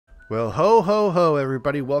Well, ho, ho, ho,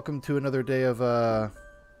 everybody. Welcome to another day of,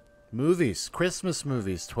 movies. Christmas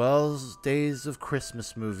movies. 12 days of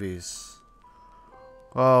Christmas movies.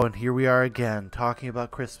 Oh, and here we are again, talking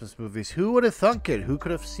about Christmas movies. Who would have thunk it? Who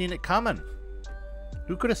could have seen it coming?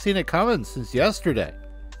 Who could have seen it coming since yesterday?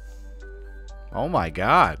 Oh my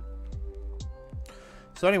god.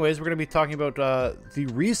 So anyways, we're going to be talking about, the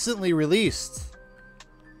recently released,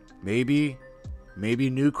 maybe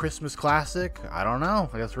new Christmas classic. I don't know.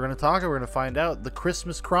 I guess we're going to talk. We're going to find out. The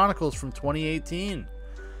Christmas Chronicles from 2018.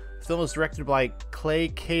 The film was directed by Clay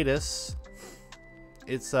Cadis.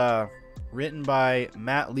 It's written by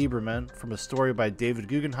Matt Lieberman from a story by David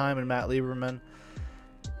Guggenheim and Matt Lieberman.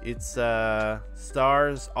 It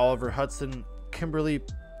stars Oliver Hudson, Kimberly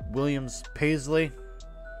Williams Paisley,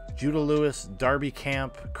 Judah Lewis, Darby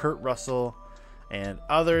Camp, Kurt Russell, and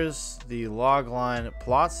others. The logline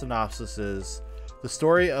plot synopsis is: the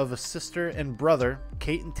story of a sister and brother,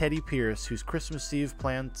 Kate and Teddy Pierce, whose Christmas Eve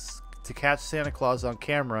plans to catch Santa Claus on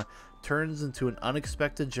camera turns into an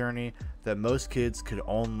unexpected journey that most kids could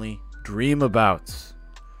only dream about.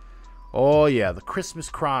 Oh yeah, the Christmas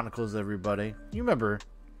Chronicles, everybody. You remember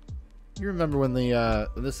when the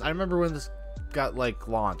I remember when this got like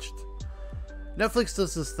launched. Netflix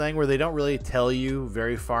does this thing where they don't really tell you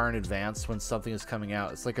very far in advance when something is coming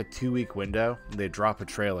out. It's like a 2-week window and they drop a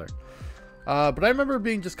trailer. But I remember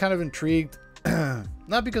being just kind of intrigued,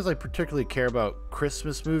 not because I particularly care about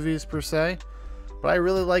Christmas movies per se, but I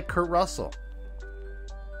really like Kurt Russell.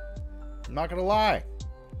 I'm not gonna lie.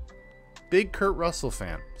 Big Kurt Russell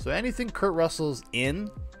fan. So anything Kurt Russell's in,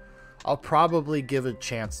 I'll probably give a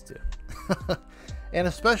chance to. And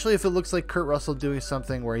especially if it looks like Kurt Russell doing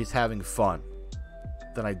something where he's having fun,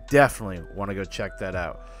 then I definitely want to go check that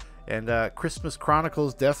out. And Christmas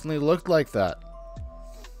Chronicles definitely looked like that.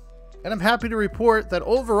 And I'm happy to report that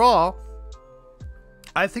overall,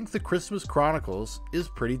 I think the Christmas Chronicles is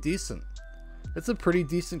pretty decent. It's a pretty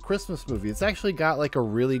decent Christmas movie. It's actually got like a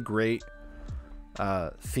really great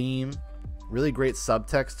theme, really great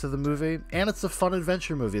subtext to the movie, and it's a fun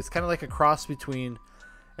adventure movie. It's kind of like a cross between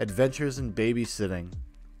Adventures in Babysitting,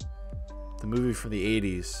 the movie from the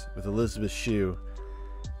 80s with Elizabeth Shue,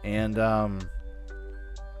 and the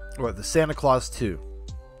Santa Claus 2.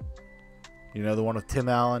 You know, the one with Tim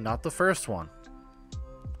Allen, not the first one,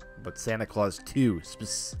 but Santa Claus 2,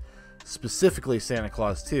 specifically Santa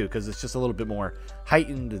Claus 2, because it's just a little bit more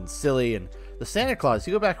heightened and silly. And the Santa Claus,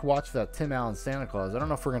 you go back and watch that Tim Allen Santa Claus. I don't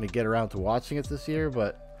know if we're going to get around to watching it this year,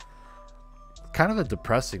 but kind of a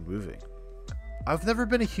depressing movie. I've never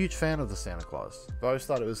been a huge fan of the Santa Claus. I always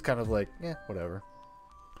thought it was kind of like, whatever.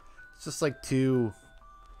 It's just like too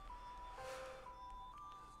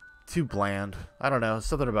bland. I don't know.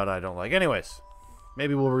 Something about it I don't like. Anyways,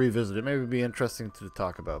 maybe we'll revisit it. Maybe it'd be interesting to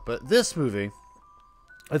talk about. But this movie,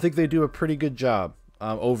 I think they do a pretty good job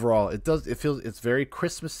overall. It's very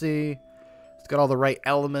Christmassy. It's got all the right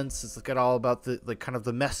elements. It's got all about the kind of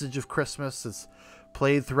the message of Christmas. It's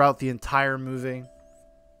played throughout the entire movie.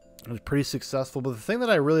 It was pretty successful. But the thing that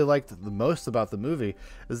I really liked the most about the movie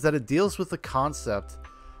is that it deals with the concept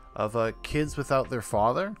of kids without their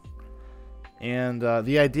father. And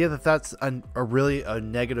the idea that that's really a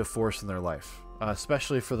negative force in their life,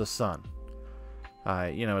 especially for the son.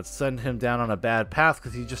 It's sending him down on a bad path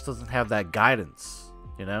because he just doesn't have that guidance,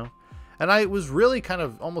 And I was really kind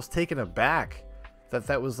of almost taken aback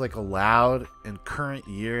that was like allowed in current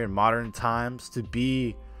year in modern times to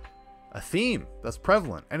be a theme that's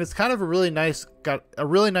prevalent. And it's kind of got a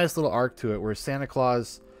really nice little arc to it where Santa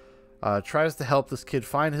Claus tries to help this kid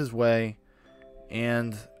find his way,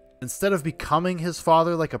 and instead of becoming his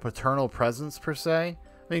father, like a paternal presence per se,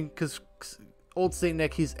 I mean, because old Saint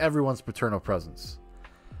Nick, he's everyone's paternal presence.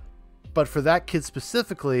 But for that kid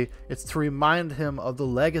specifically, it's to remind him of the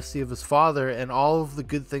legacy of his father and all of the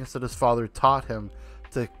good things that his father taught him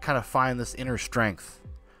to kind of find this inner strength.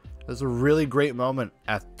 There's a really great moment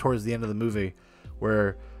towards the end of the movie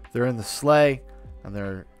where they're in the sleigh and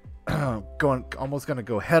they're almost going to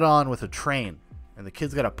go head on with a train. And the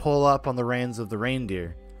kid's got to pull up on the reins of the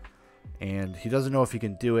reindeer. And he doesn't know if he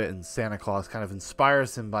can do it, and Santa Claus kind of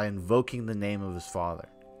inspires him by invoking the name of his father.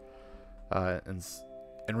 And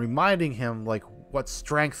reminding him like what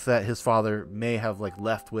strength that his father may have like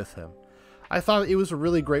left with him. I thought it was a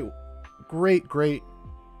really great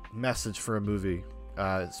message for a movie,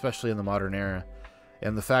 especially in the modern era.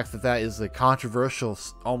 And the fact that is a controversial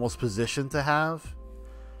almost position to have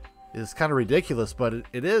is kind of ridiculous, but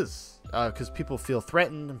it is, because people feel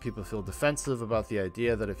threatened and people feel defensive about the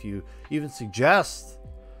idea that if you even suggest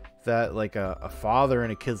that like a father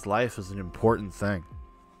in a kid's life is an important thing.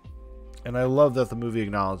 And I love that the movie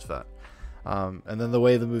acknowledged that. And then the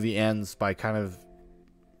way the movie ends by kind of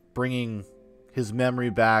bringing his memory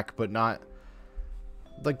back, but not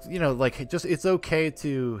like, you know, like just, it's okay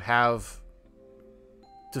to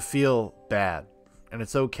feel bad, and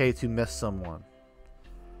it's okay to miss someone.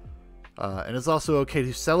 And it's also okay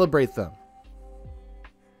to celebrate them.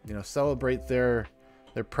 You know, celebrate their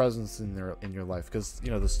presence in your life, because,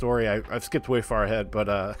 you know, the story, I've skipped way far ahead, but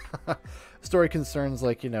the story concerns,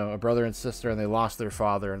 like, you know, a brother and sister, and they lost their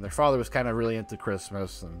father, and their father was kind of really into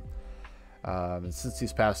Christmas, and since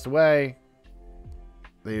he's passed away,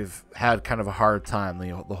 they've had kind of a hard time,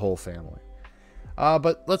 the whole family.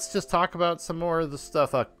 But let's just talk about some more of the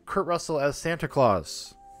stuff. Kurt Russell as Santa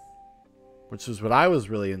Claus, which is what I was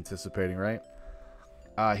really anticipating, right?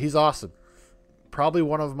 He's awesome. Probably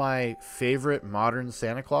one of my favorite modern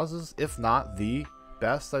Santa Clauses, if not the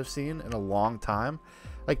best I've seen in a long time.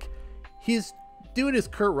 Like, he's doing his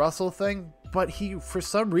Kurt Russell thing, but he, for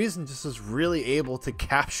some reason, just is really able to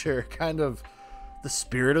capture kind of the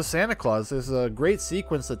spirit of Santa Claus. There's a great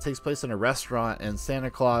sequence that takes place in a restaurant, and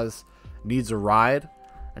Santa Claus needs a ride,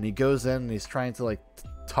 and he goes in and he's trying to, like,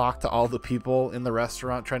 talk to all the people in the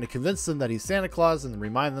restaurant, trying to convince them that he's Santa Claus and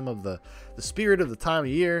remind them of the spirit of the time of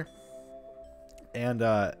year. And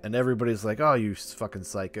everybody's like, "Oh, you fucking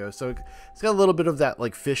psycho." So it's got a little bit of that,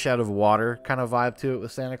 like, fish out of water kind of vibe to it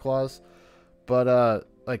with Santa Claus. But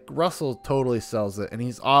like, Russell totally sells it, and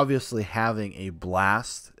he's obviously having a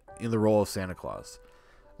blast in the role of Santa Claus,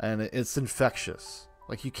 and it's infectious.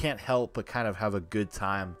 Like, you can't help but kind of have a good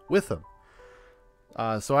time with him.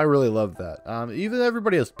 So I really love that. Even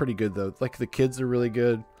everybody is pretty good, though. Like, the kids are really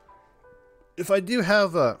good. If I do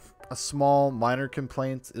have a small minor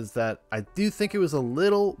complaint, is that I do think it was a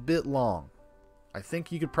little bit long. I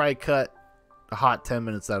think you could probably cut a hot 10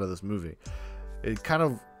 minutes out of this movie. It kind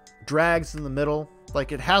of drags in the middle.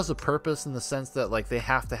 Like, it has a purpose in the sense that, like, they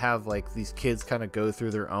have to have, like, these kids kind of go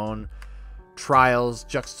through their own trials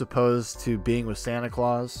juxtaposed to being with Santa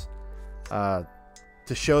Claus,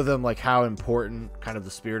 to show them, like, how important kind of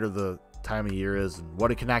the spirit of the time of year is and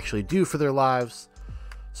what it can actually do for their lives.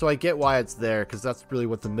 So I get why it's there, because that's really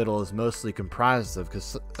what the middle is mostly comprised of,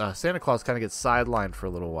 because Santa Claus kind of gets sidelined for a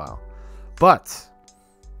little while. But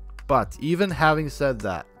even having said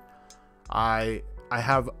that, I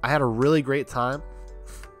had a really great time.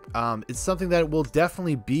 It's something that will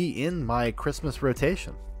definitely be in my Christmas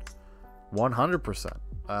rotation,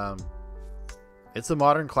 100%. It's a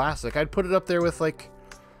modern classic. I'd put it up there with, like,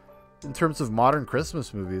 in terms of modern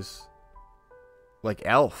Christmas movies, like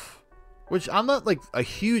Elf. Which, I'm not, like, a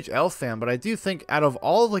huge Elf fan, but I do think out of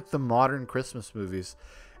all of, like, the modern Christmas movies,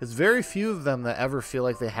 it's very few of them that ever feel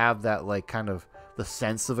like they have that, like, kind of the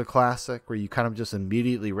sense of a classic, where you kind of just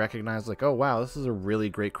immediately recognize, like, oh, wow, this is a really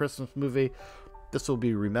great Christmas movie. This will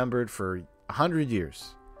be remembered for 100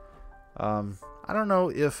 years. I don't know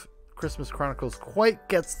if Christmas Chronicles quite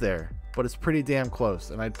gets there, but it's pretty damn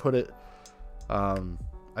close, and I'd put it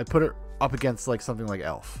up against, like, something like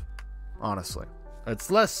Elf, honestly. It's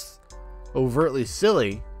less overtly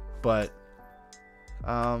silly, but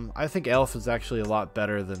I think Elf is actually a lot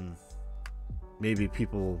better than maybe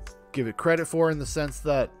people give it credit for, in the sense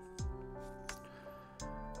that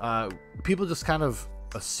people just kind of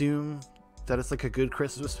assume that it's like a good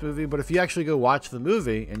Christmas movie, but if you actually go watch the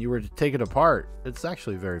movie and you were to take it apart, it's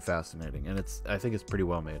actually very fascinating, and I think it's pretty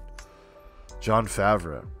well made. Jon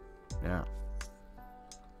Favreau, yeah,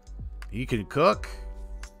 he can cook,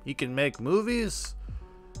 he can make movies.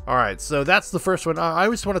 All right, so that's the first one. I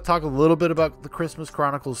just want to talk a little bit about the Christmas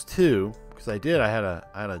Chronicles 2, because I had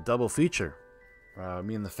a double feature.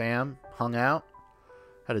 Me and the fam hung out,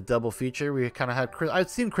 had a double feature. We kind of had, I'd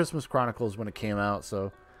seen Christmas Chronicles when it came out,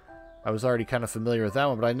 so I was already kind of familiar with that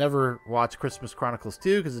one, but I never watched Christmas Chronicles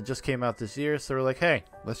 2 because it just came out this year. So we're like, hey,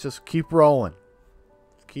 let's just keep rolling,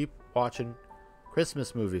 keep watching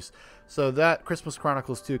Christmas movies. So that Christmas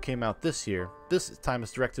Chronicles 2 came out this year. This time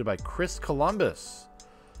it's directed by Chris Columbus.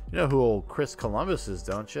 You know who old Chris Columbus is,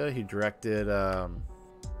 don't you? He directed, well,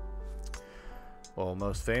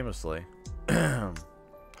 most famously, Home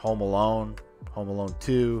Alone, Home Alone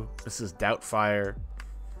 2, Mrs. Doubtfire,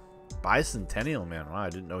 Bicentennial Man. Wow, I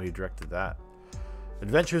didn't know he directed that.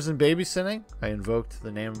 Adventures in Babysitting. I invoked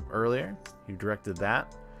the name earlier. He directed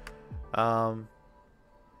that.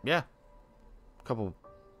 Yeah. A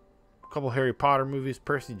couple Harry Potter movies.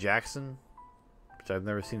 Percy Jackson, which I've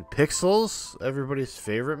never seen. Pixels, everybody's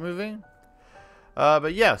favorite movie.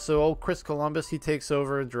 But yeah, so old Chris Columbus, he takes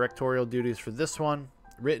over directorial duties for this one.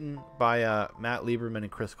 Written by Matt Lieberman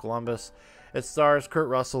and Chris Columbus. It stars Kurt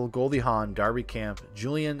Russell, Goldie Hawn, Darby Camp,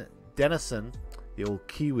 Julian Dennison, the old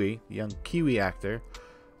Kiwi, the young Kiwi actor,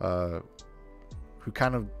 who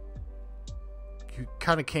kind of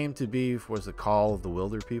kind of came to be, was the Call of the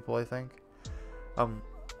Wilder People, I think.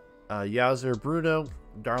 Yowzer Bruno,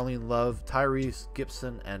 Darlene Love, Tyrese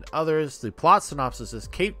Gibson, and others. The plot synopsis is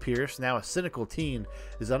Kate Pierce, now a cynical teen,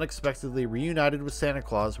 is unexpectedly reunited with Santa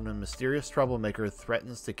Claus when a mysterious troublemaker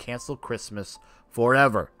threatens to cancel Christmas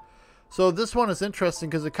forever. So this one is interesting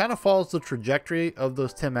because it kind of follows the trajectory of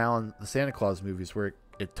those Tim Allen, the Santa Claus movies, where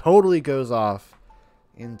it totally goes off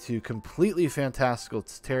into completely fantastical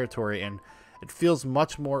territory, and it feels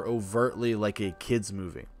much more overtly like a kid's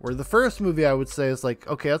movie. Where the first movie, I would say, is like,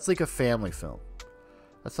 okay, that's like a family film.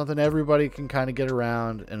 That's something everybody can kind of get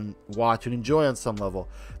around and watch and enjoy on some level.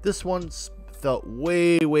 This one felt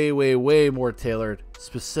way, way, way, way more tailored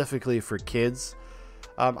specifically for kids.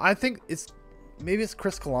 I think maybe it's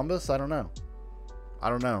Chris Columbus. I don't know.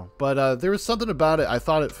 But there was something about it. I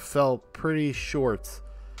thought it fell pretty short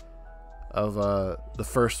of the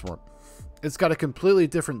first one. It's got a completely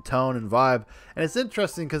different tone and vibe, and it's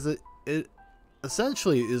interesting because it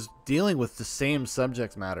essentially is dealing with the same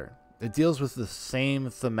subject matter. It deals with the same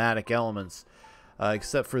thematic elements,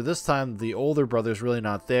 except for this time the older brother's really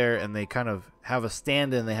not there, and they kind of have a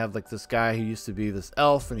stand-in. They have like this guy who used to be this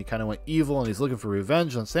elf, and he kind of went evil, and he's looking for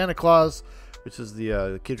revenge on Santa Claus, which is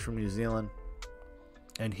the kid from New Zealand.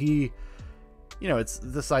 And he, you know, it's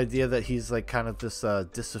this idea that he's like kind of this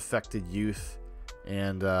disaffected youth,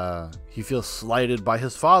 and he feels slighted by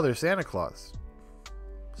his father, Santa Claus.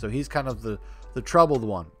 So he's kind of the troubled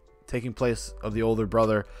one, taking place of the older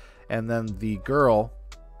brother. And then the girl,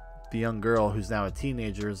 the young girl who's now a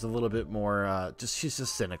teenager, is a little bit more she's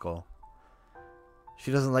just cynical. She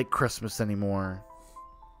doesn't like Christmas anymore.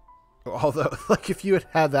 Although, like, if you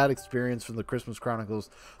had that experience from the Christmas Chronicles,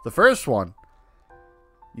 the first one,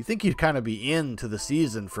 you think you'd kind of be into the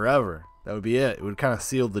season forever. That would be it. It would kind of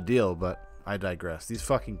seal the deal, but I digress. These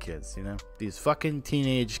fucking kids, you know? These fucking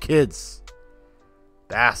teenage kids.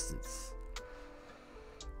 Bastards.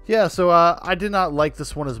 Yeah, so I did not like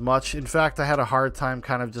this one as much. In fact, I had a hard time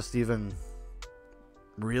kind of just even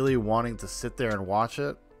really wanting to sit there and watch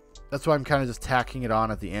it. That's why I'm kind of just tacking it on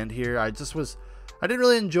at the end here. I didn't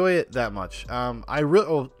really enjoy it that much.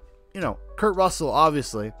 You know, Kurt Russell,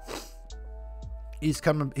 obviously, he's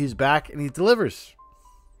back, and he delivers.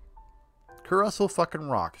 Kurt Russell fucking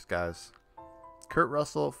rocks, guys. Kurt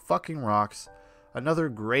Russell fucking rocks. Another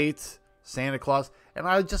great Santa Claus, and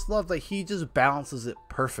I just love that he just balances it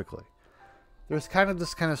perfectly. There's kind of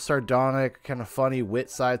this kind of sardonic, kind of funny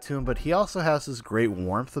wit side to him, but he also has this great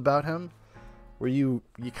warmth about him where you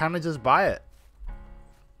kind of just buy it.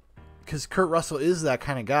 Because Kurt Russell is that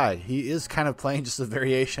kind of guy. He is kind of playing just a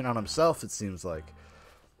variation on himself, it seems like.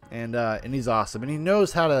 And he's awesome. And he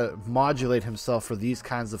knows how to modulate himself for these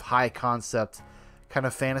kinds of high concept kind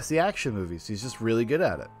of fantasy action movies. He's just really good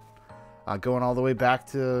at it. Going all the way back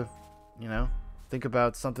to, you know, think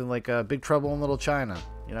about something like Big Trouble in Little China.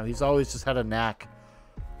 You know, he's always just had a knack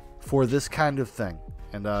for this kind of thing.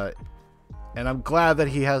 And I'm glad that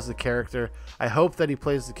he has the character. I hope that he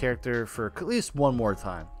plays the character for at least one more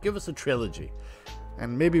time. Give us a trilogy.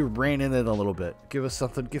 And maybe rein in it a little bit. Give us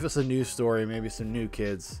something. Give us a new story. Maybe some new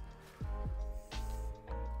kids.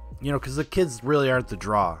 You know, because the kids really aren't the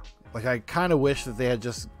draw. Like, I kind of wish that they had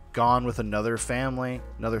just gone with another family,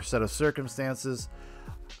 another set of circumstances.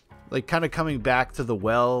 Like, kind of coming back to the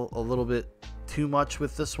well a little bit too much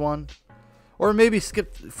with this one. Or maybe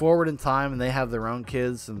skip forward in time and they have their own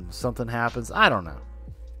kids and something happens. I don't know.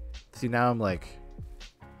 See, now I'm like,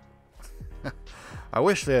 I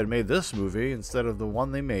wish they had made this movie instead of the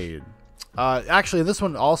one they made. Actually, this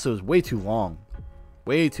one also is way too long.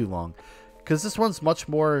 Way too long. Because this one's much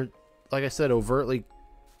more, like I said, overtly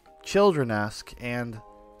children-esque and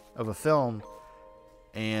of a film.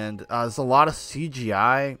 And there's a lot of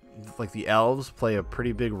CGI. Like, the elves play a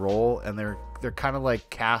pretty big role, and they're kind of like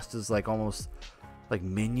cast as like almost like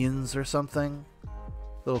minions or something.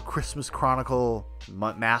 Little Christmas Chronicle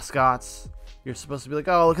mascots. You're supposed to be like,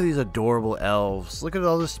 oh, look at these adorable elves. Look at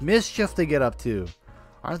all this mischief they get up to.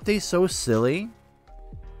 Aren't they so silly?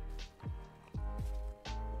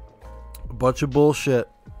 A bunch of bullshit.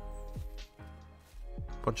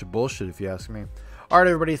 Bunch of bullshit, if you ask me. Alright,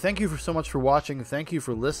 everybody, thank you so much for watching. Thank you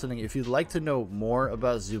for listening. If you'd like to know more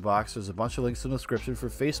about Zoobox, there's a bunch of links in the description for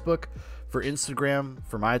Facebook, for Instagram,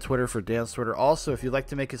 for my Twitter, for Dan's Twitter. Also, if you'd like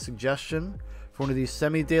to make a suggestion for one of these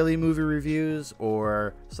semi-daily movie reviews,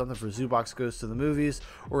 or something for Zoobox Goes to the Movies,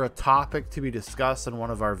 or a topic to be discussed on one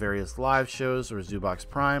of our various live shows or Zoobox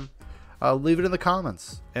Prime, leave it in the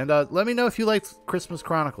comments. And let me know if you liked Christmas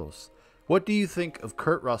Chronicles. What do you think of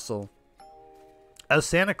Kurt Russell as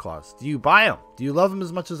Santa Claus? Do you buy him? Do you love him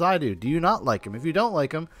as much as I do? Do you not like him? If you don't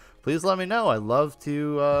like him, please let me know. I love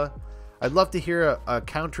to I'd love to hear a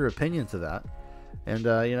counter opinion to that. And,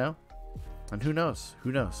 you know, and who knows?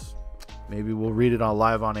 Who knows? Maybe we'll read it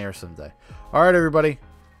live on air someday. All right, everybody.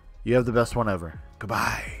 You have the best one ever.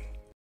 Goodbye.